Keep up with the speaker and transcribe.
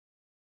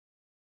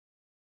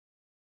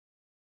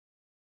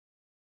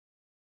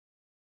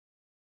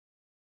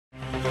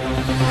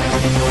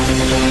Coming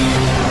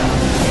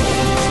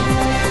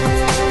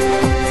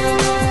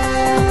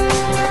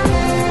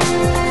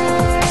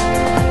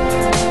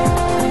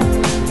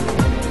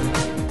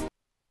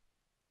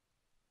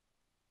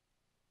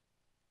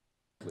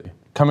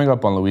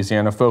up on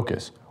Louisiana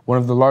Focus, one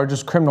of the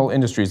largest criminal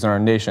industries in our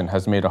nation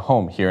has made a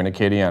home here in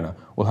Acadiana.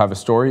 We'll have a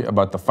story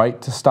about the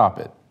fight to stop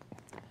it.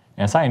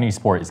 An exciting new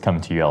sport is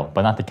coming to UL,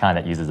 but not the kind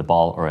that uses a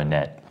ball or a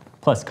net.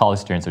 Plus, college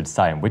students are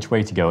deciding which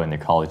way to go in their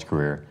college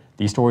career.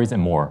 These stories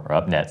and more are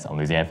up next on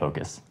Louisiana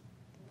Focus.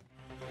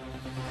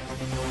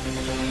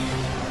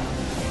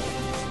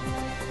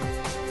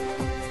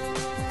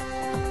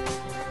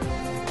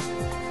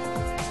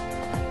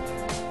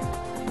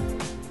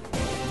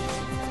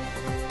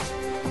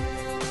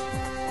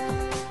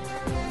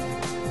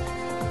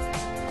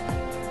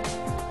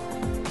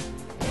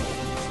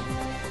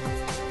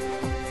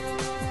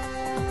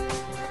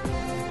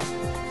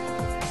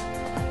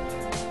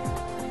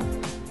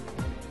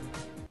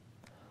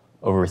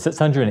 Over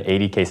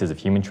 680 cases of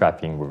human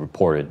trafficking were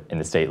reported in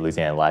the state of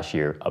Louisiana last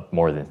year, up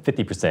more than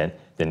 50%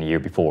 than the year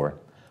before.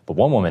 But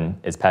one woman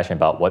is passionate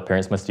about what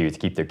parents must do to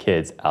keep their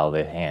kids out of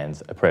the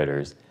hands of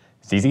predators.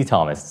 ZZ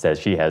Thomas says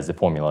she has the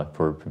formula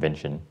for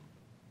prevention.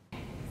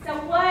 So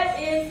what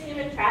is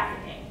human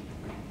trafficking?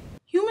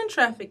 Human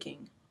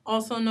trafficking,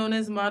 also known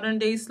as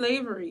modern-day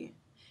slavery,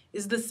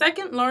 is the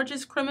second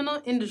largest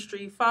criminal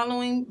industry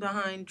following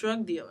behind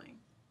drug dealing.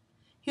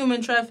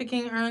 Human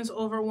trafficking earns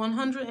over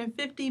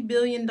 $150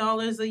 billion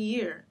a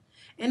year,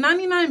 and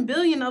 $99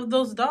 billion of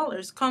those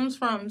dollars comes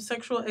from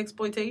sexual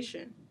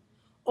exploitation.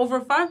 Over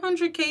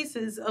 500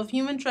 cases of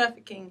human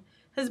trafficking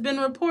has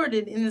been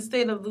reported in the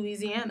state of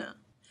Louisiana.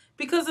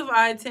 Because of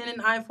I-10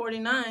 and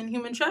I-49,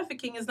 human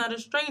trafficking is not a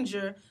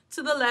stranger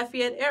to the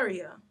Lafayette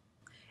area,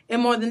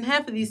 and more than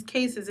half of these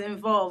cases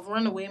involve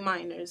runaway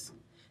minors.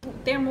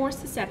 They're more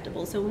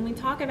susceptible. So when we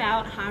talk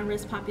about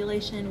high-risk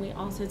population, we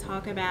also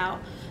talk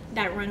about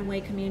that runaway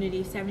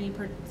community. 70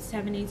 to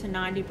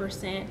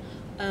 90%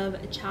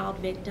 of child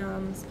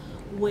victims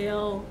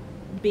will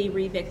be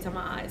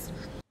re-victimized.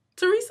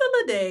 Teresa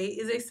Leday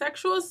is a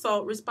sexual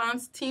assault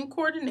response team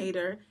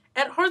coordinator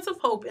at Hearts of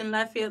Hope in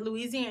Lafayette,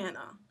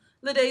 Louisiana.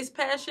 Leday's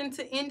passion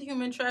to end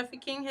human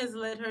trafficking has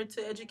led her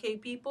to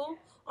educate people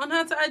on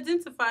how to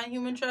identify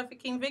human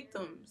trafficking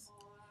victims.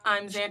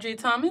 I'm Zandria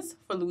Thomas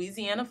for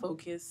Louisiana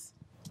Focus.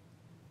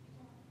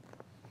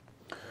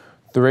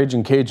 The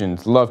Raging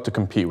Cajuns love to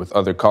compete with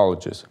other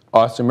colleges.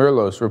 Austin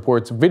Mirlos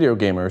reports video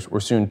gamers will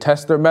soon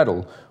test their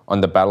mettle on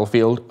the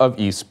battlefield of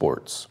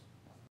esports.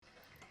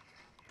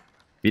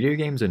 Video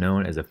games are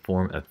known as a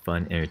form of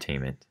fun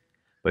entertainment,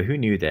 but who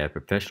knew that a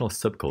professional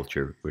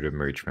subculture would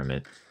emerge from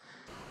it?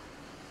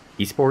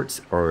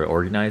 Esports are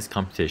organized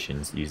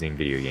competitions using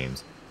video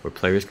games where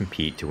players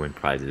compete to win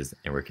prizes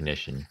and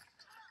recognition.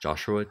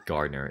 Joshua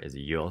Gardner is a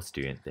UL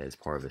student that is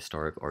part of a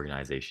startup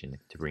organization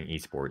to bring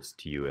esports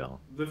to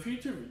UL. The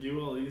future of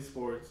UL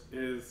esports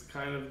is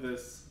kind of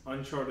this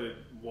uncharted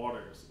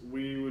waters.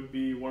 We would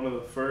be one of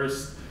the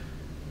first,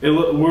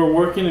 we're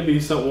working to be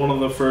one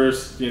of the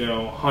first,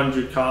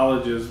 100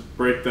 colleges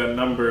break that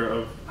number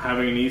of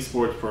having an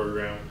esports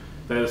program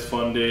that is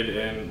funded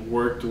and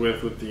worked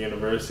with the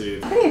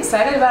university. I'm pretty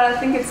excited about it. I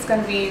think it's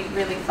going to be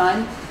really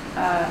fun.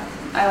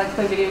 I like to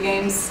play video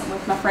games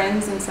with my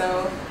friends, and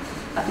so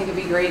I think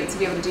it'd be great to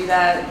be able to do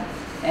that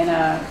in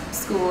a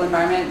school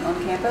environment on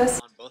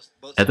campus.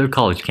 Other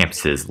college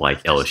campuses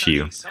like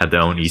LSU have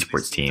their own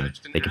esports team.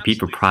 They compete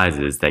for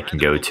prizes that can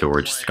go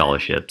towards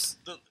scholarships.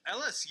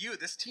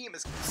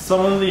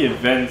 Some of the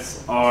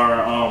events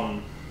are,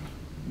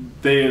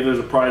 there's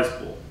a prize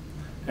pool.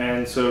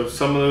 And so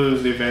some of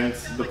those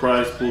events, the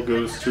prize pool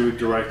goes to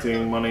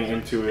directing money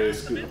into a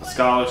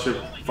scholarship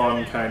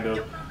fund kind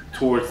of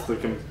towards the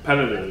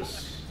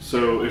competitors.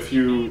 So if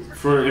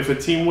a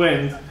team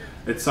wins,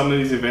 at some of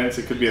these events,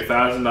 it could be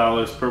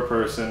 $1,000 per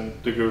person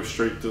to go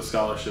straight to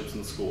scholarships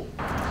in school.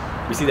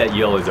 We see that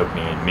UL is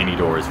opening many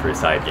doors for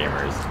side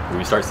gamers. When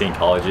we start seeing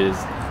colleges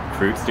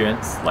recruit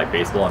students like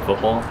baseball and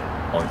football,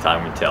 only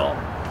time will tell.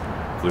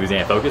 For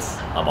Louisiana Focus,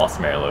 I'm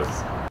Austin Mirlos.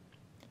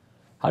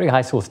 How do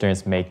high school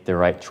students make the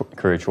right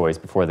career choice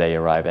before they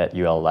arrive at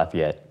UL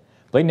Lafayette?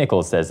 Blake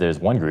Nichols says there's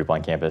one group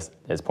on campus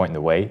that is pointing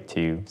the way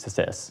to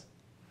success.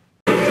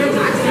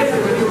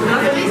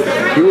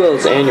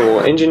 UL's annual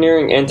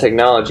Engineering and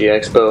Technology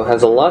Expo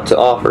has a lot to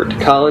offer to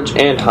college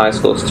and high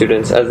school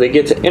students as they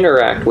get to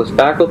interact with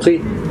faculty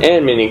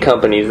and many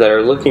companies that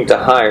are looking to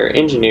hire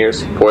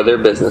engineers for their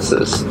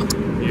businesses.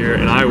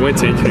 And I went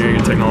to Engineering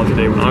and Technology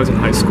Day when I was in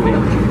high school,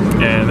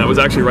 and that was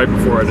actually right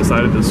before I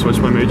decided to switch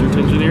my major to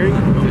engineering.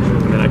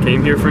 And then I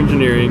came here for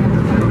engineering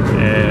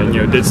and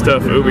did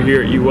stuff over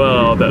here at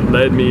UL that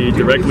led me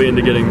directly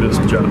into getting this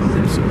job.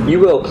 So.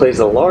 UL plays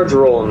a large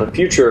role in the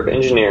future of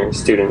engineering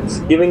students,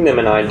 giving them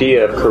an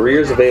idea of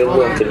careers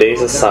available in today's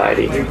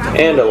society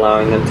and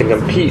allowing them to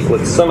compete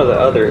with some of the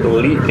other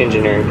elite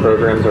engineering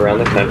programs around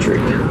the country.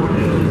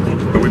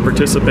 We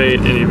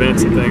participate in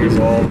events and things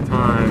all the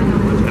time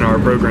in our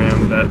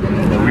program that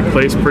we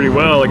place pretty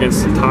well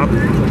against the top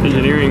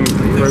engineering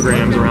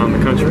programs around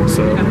the country.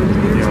 So,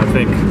 I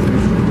think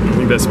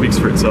that speaks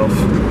for itself.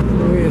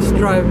 We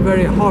strive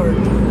very hard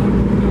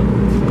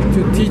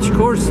to teach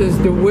courses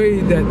the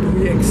way that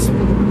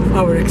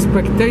our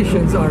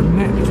expectations are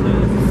met.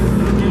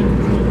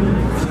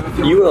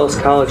 UL's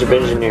College of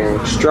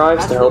Engineering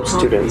strives to help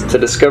students to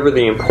discover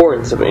the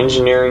importance of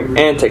engineering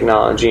and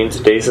technology in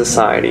today's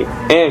society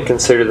and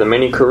consider the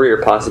many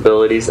career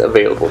possibilities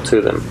available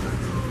to them.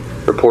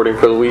 Reporting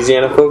for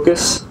Louisiana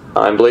Focus,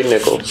 I'm Blade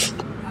Nichols.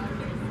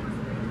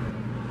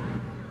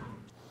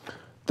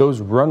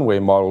 Those runway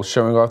models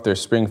showing off their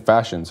spring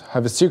fashions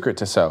have a secret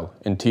to sell,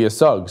 and Tia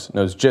Suggs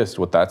knows just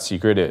what that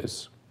secret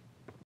is.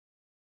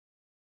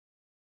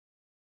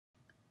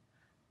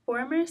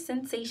 Former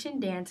sensation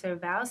dancer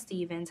Val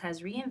Stevens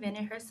has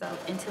reinvented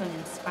herself into an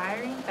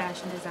inspiring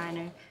fashion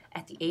designer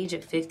at the age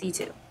of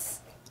 52.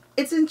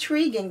 It's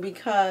intriguing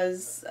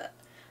because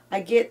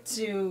I get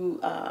to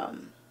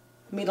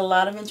meet a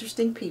lot of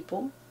interesting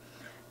people,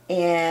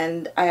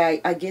 and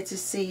I get to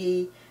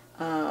see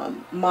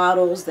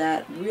models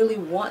that really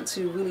want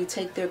to really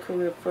take their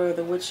career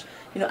further, which,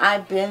 you know,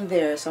 I've been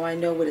there, so I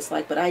know what it's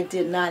like, but I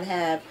did not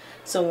have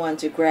someone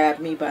to grab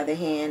me by the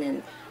hand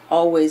and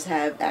always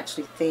have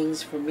actually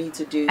things for me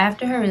to do.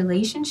 After her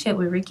relationship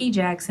with Ricky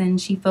Jackson,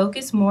 she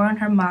focused more on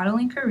her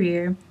modeling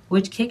career,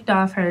 which kicked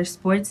off her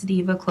Sports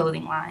Diva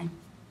clothing line.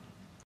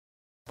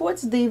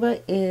 Sports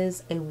Diva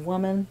is a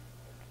woman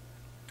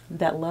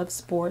that loves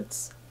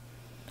sports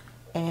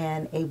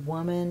and a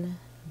woman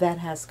that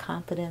has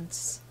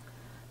confidence,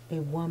 a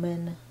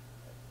woman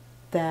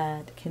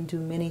that can do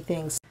many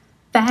things.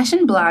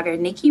 Fashion blogger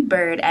Nikki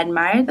Bird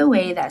admired the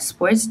way that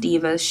Sports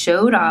Diva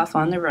showed off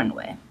on the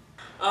runway.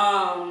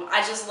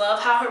 I just love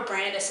how her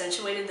brand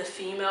accentuated the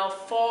female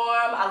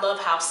form. I love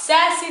how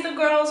sassy the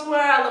girls were.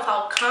 I love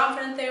how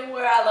confident they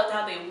were. I loved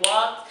how they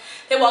walked.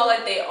 They walked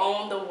like they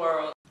owned the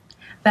world.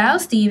 Val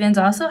Stevens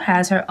also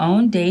has her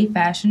own day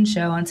fashion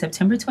show on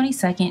September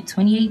 22nd,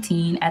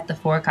 2018 at the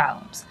Four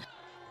Columns.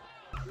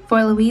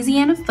 For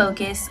Louisiana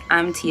Focus,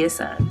 I'm Tia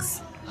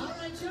Suggs.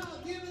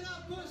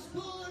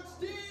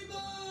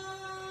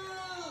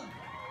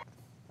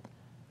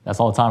 That's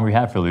all the time we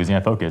have for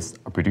Louisiana Focus.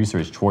 Our producer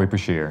is Troy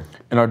Brashear.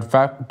 And our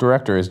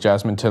director is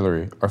Jasmine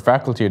Tillery. Our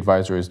faculty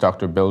advisor is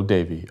Dr. Bill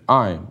Davey.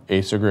 I'm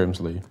Asa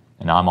Grimsley.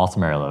 And I'm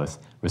Austin Marilos.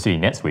 We'll see you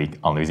next week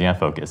on Louisiana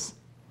Focus.